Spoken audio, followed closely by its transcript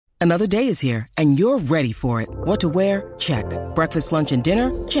Another day is here, and you're ready for it. What to wear? Check. Breakfast, lunch, and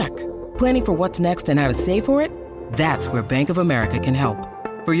dinner? Check. Planning for what's next and how to save for it? That's where Bank of America can help.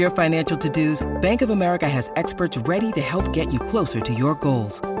 For your financial to-dos, Bank of America has experts ready to help get you closer to your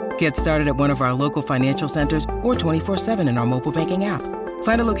goals. Get started at one of our local financial centers or 24/7 in our mobile banking app.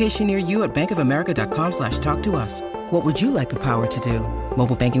 Find a location near you at bankofamerica.com/talktous. What would you like the power to do?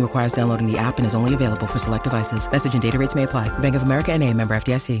 Mobile banking requires downloading the app and is only available for select devices. Message and data rates may apply. Bank of America N.A., member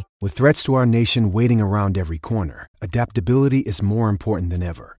FDIC. With threats to our nation waiting around every corner, adaptability is more important than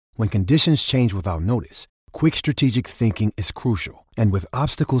ever. When conditions change without notice, quick strategic thinking is crucial. And with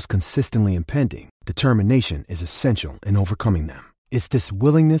obstacles consistently impending, determination is essential in overcoming them. It's this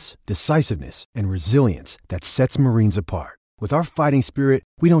willingness, decisiveness, and resilience that sets Marines apart. With our fighting spirit,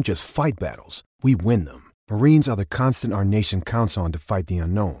 we don't just fight battles, we win them. Marines are the constant our nation counts on to fight the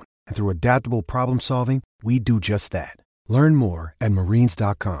unknown. And through adaptable problem solving, we do just that. Learn more at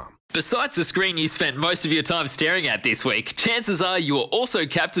marines.com. Besides the screen you spent most of your time staring at this week, chances are you are also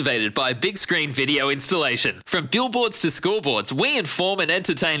captivated by a big screen video installation. From billboards to scoreboards, we inform and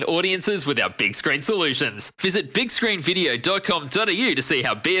entertain audiences with our big screen solutions. Visit bigscreenvideo.com.au to see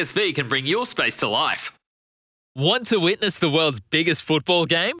how BSV can bring your space to life. Want to witness the world's biggest football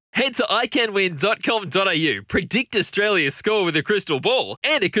game? Head to iCanWin.com.au, predict Australia's score with a crystal ball,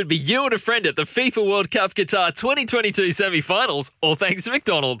 and it could be you and a friend at the FIFA World Cup Qatar 2022 semi-finals, all thanks to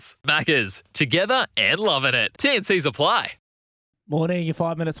McDonald's. Maccas, together and loving it. TNCs apply. Morning, you're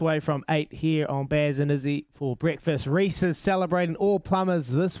 5 minutes away from 8 here on Baz and Izzy for breakfast. Reece is celebrating all plumbers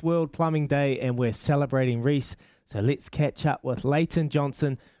this World Plumbing Day, and we're celebrating Reece. So let's catch up with Leighton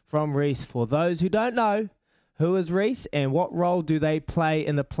Johnson from Reece. For those who don't know, who is Reece and what role do they play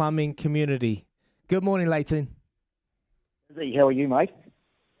in the plumbing community? Good morning, Leighton. How are you, mate?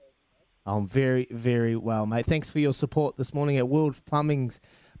 I'm very, very well, mate. Thanks for your support this morning at World Plumbing's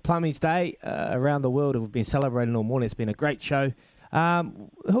Day around the world. We've been celebrating all morning. It's been a great show.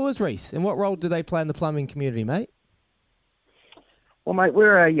 Who is Reece and what role do they play in the plumbing community, mate? Well, mate,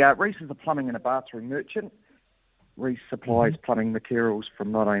 Reece is a plumbing and a bathroom merchant. Reece supplies plumbing materials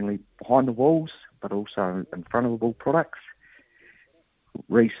from not only behind the walls, but also in front of the wall products.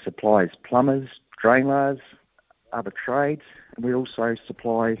 Reece supplies plumbers, drainers, other trades, and we also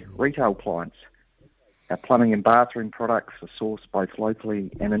supply retail clients. Our plumbing and bathroom products are sourced both locally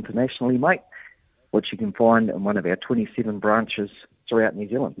and internationally, mate, which you can find in one of our 27 branches throughout New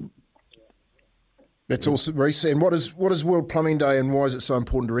Zealand. That's awesome, Reece. And what is World Plumbing Day and why is it so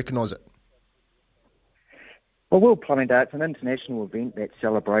important to recognise it? Well, World Plumbing Day, it's an international event that's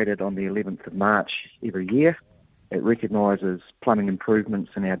celebrated on the 11th of March every year. It recognises plumbing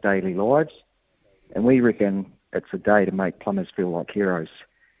improvements in our daily lives, and we reckon it's a day to make plumbers feel like heroes.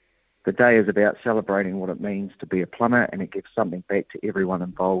 The day is about celebrating what it means to be a plumber, and it gives something back to everyone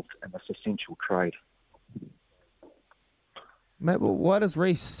involved in this essential trade. Mate, well, why does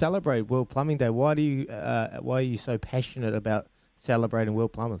Reece celebrate World Plumbing Day? Why are you so passionate about celebrating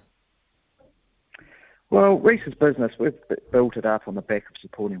World Plumbers? Well, Reece's business, we've built it up on the back of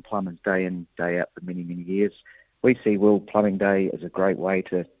supporting plumbers day in, day out for many, many years. We see World Plumbing Day as a great way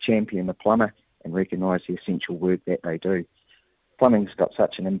to champion the plumber and recognise the essential work that they do. Plumbing's got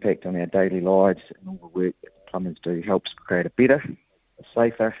such an impact on our daily lives, and all the work that plumbers do helps create a better, a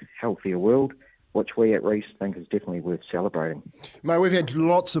safer, healthier world, which we at Reece think is definitely worth celebrating. Mate, we've had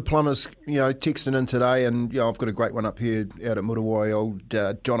lots of plumbers, texting in today, and I've got a great one up here out at Muriwai, old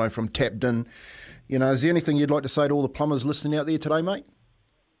Jono from Tapden. Is there anything you'd like to say to all the plumbers listening out there today, mate?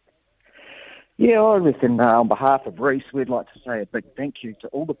 Yeah, I reckon on behalf of Reece, we'd like to say a big thank you to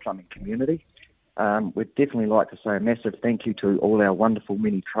all the plumbing community. We'd definitely like to say a massive thank you to all our wonderful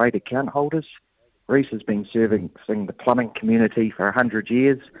many trade account holders. Reece has been servicing the plumbing community for 100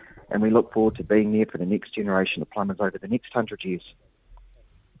 years, and we look forward to being there for the next generation of plumbers over the next 100 years.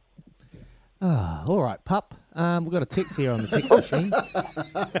 All right, pup. We've got a text here on the text machine.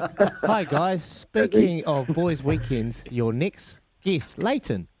 Hi, guys. Speaking of boys' weekends, your next guest,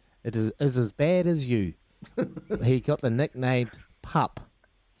 Leighton, is as bad as you. He got the nickname Pup.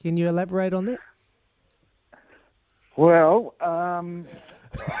 Can you elaborate on that? Well,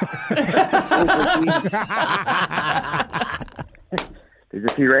 there's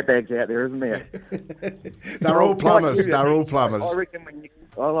a few ratbags out there, isn't there? They're all plumbers. They're all plumbers. I reckon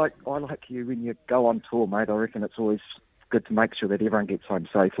I like you when you go on tour, mate. I reckon it's always good to make sure that everyone gets home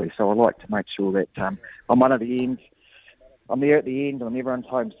safely. So I like to make sure that I'm one of the ends. I'm there at the end and everyone's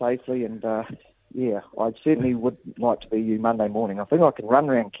home safely. And I certainly would like to be you Monday morning. I think I can run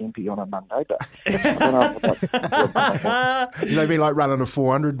around Kempy on a Monday, but I don't know if I'd like to. It'd be like running a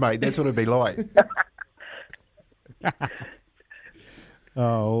 400, mate. That's what it'd be like.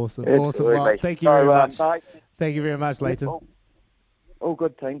 Oh, awesome. Absolutely. Awesome. Well, thank you very much. Mate, Thank you very much, Leighton. all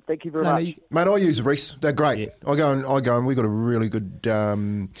good, team. Thank you very much. Mate, I use Reese. They're great. Yeah. I go and we've got a really good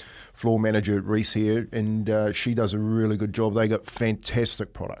floor manager at Reese here, and she does a really good job. They got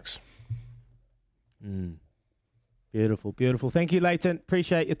fantastic products. Beautiful, beautiful. Thank you, Leighton.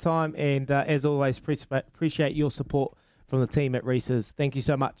 Appreciate your time, and as always, appreciate your support from the team at Reese's. Thank you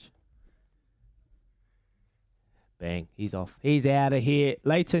so much. Bang, he's off. He's out of here.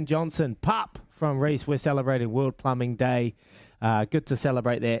 Leighton Johnson, pup from Reese. We're celebrating World Plumbing Day. Good to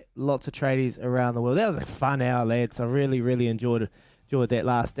celebrate that. Lots of tradies around the world. That was a fun hour, lads. I really, really enjoyed that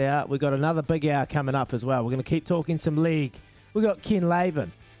last hour. We've got another big hour coming up as well. We're going to keep talking some league. We've got Ken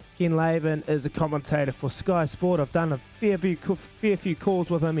Laban. Ken Laban is a commentator for Sky Sport. I've done a fair few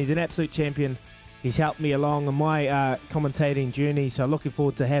calls with him. He's an absolute champion. He's helped me along on my commentating journey, so looking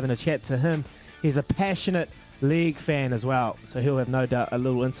forward to having a chat to him. He's a passionate league fan as well, so he'll have no doubt a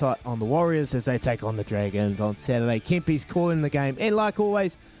little insight on the Warriors as they take on the Dragons on Saturday. Kempy's calling the game, and like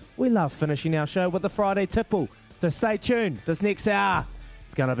always, we love finishing our show with the Friday tipple. So stay tuned. This next hour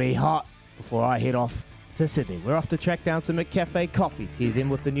is going to be hot before I head off to Sydney. We're off to track down some McCafe coffees. Here's in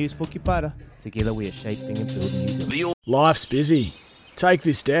with the news for Kipara. Together we are shaping and building New Zealand. Life's busy. Take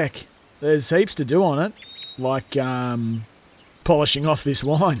this deck. There's heaps to do on it, like polishing off this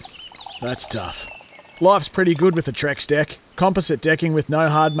wine. That's tough. Life's pretty good with a Trex deck. Composite decking with no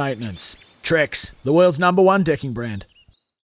hard maintenance. Trex, the world's #1 decking brand.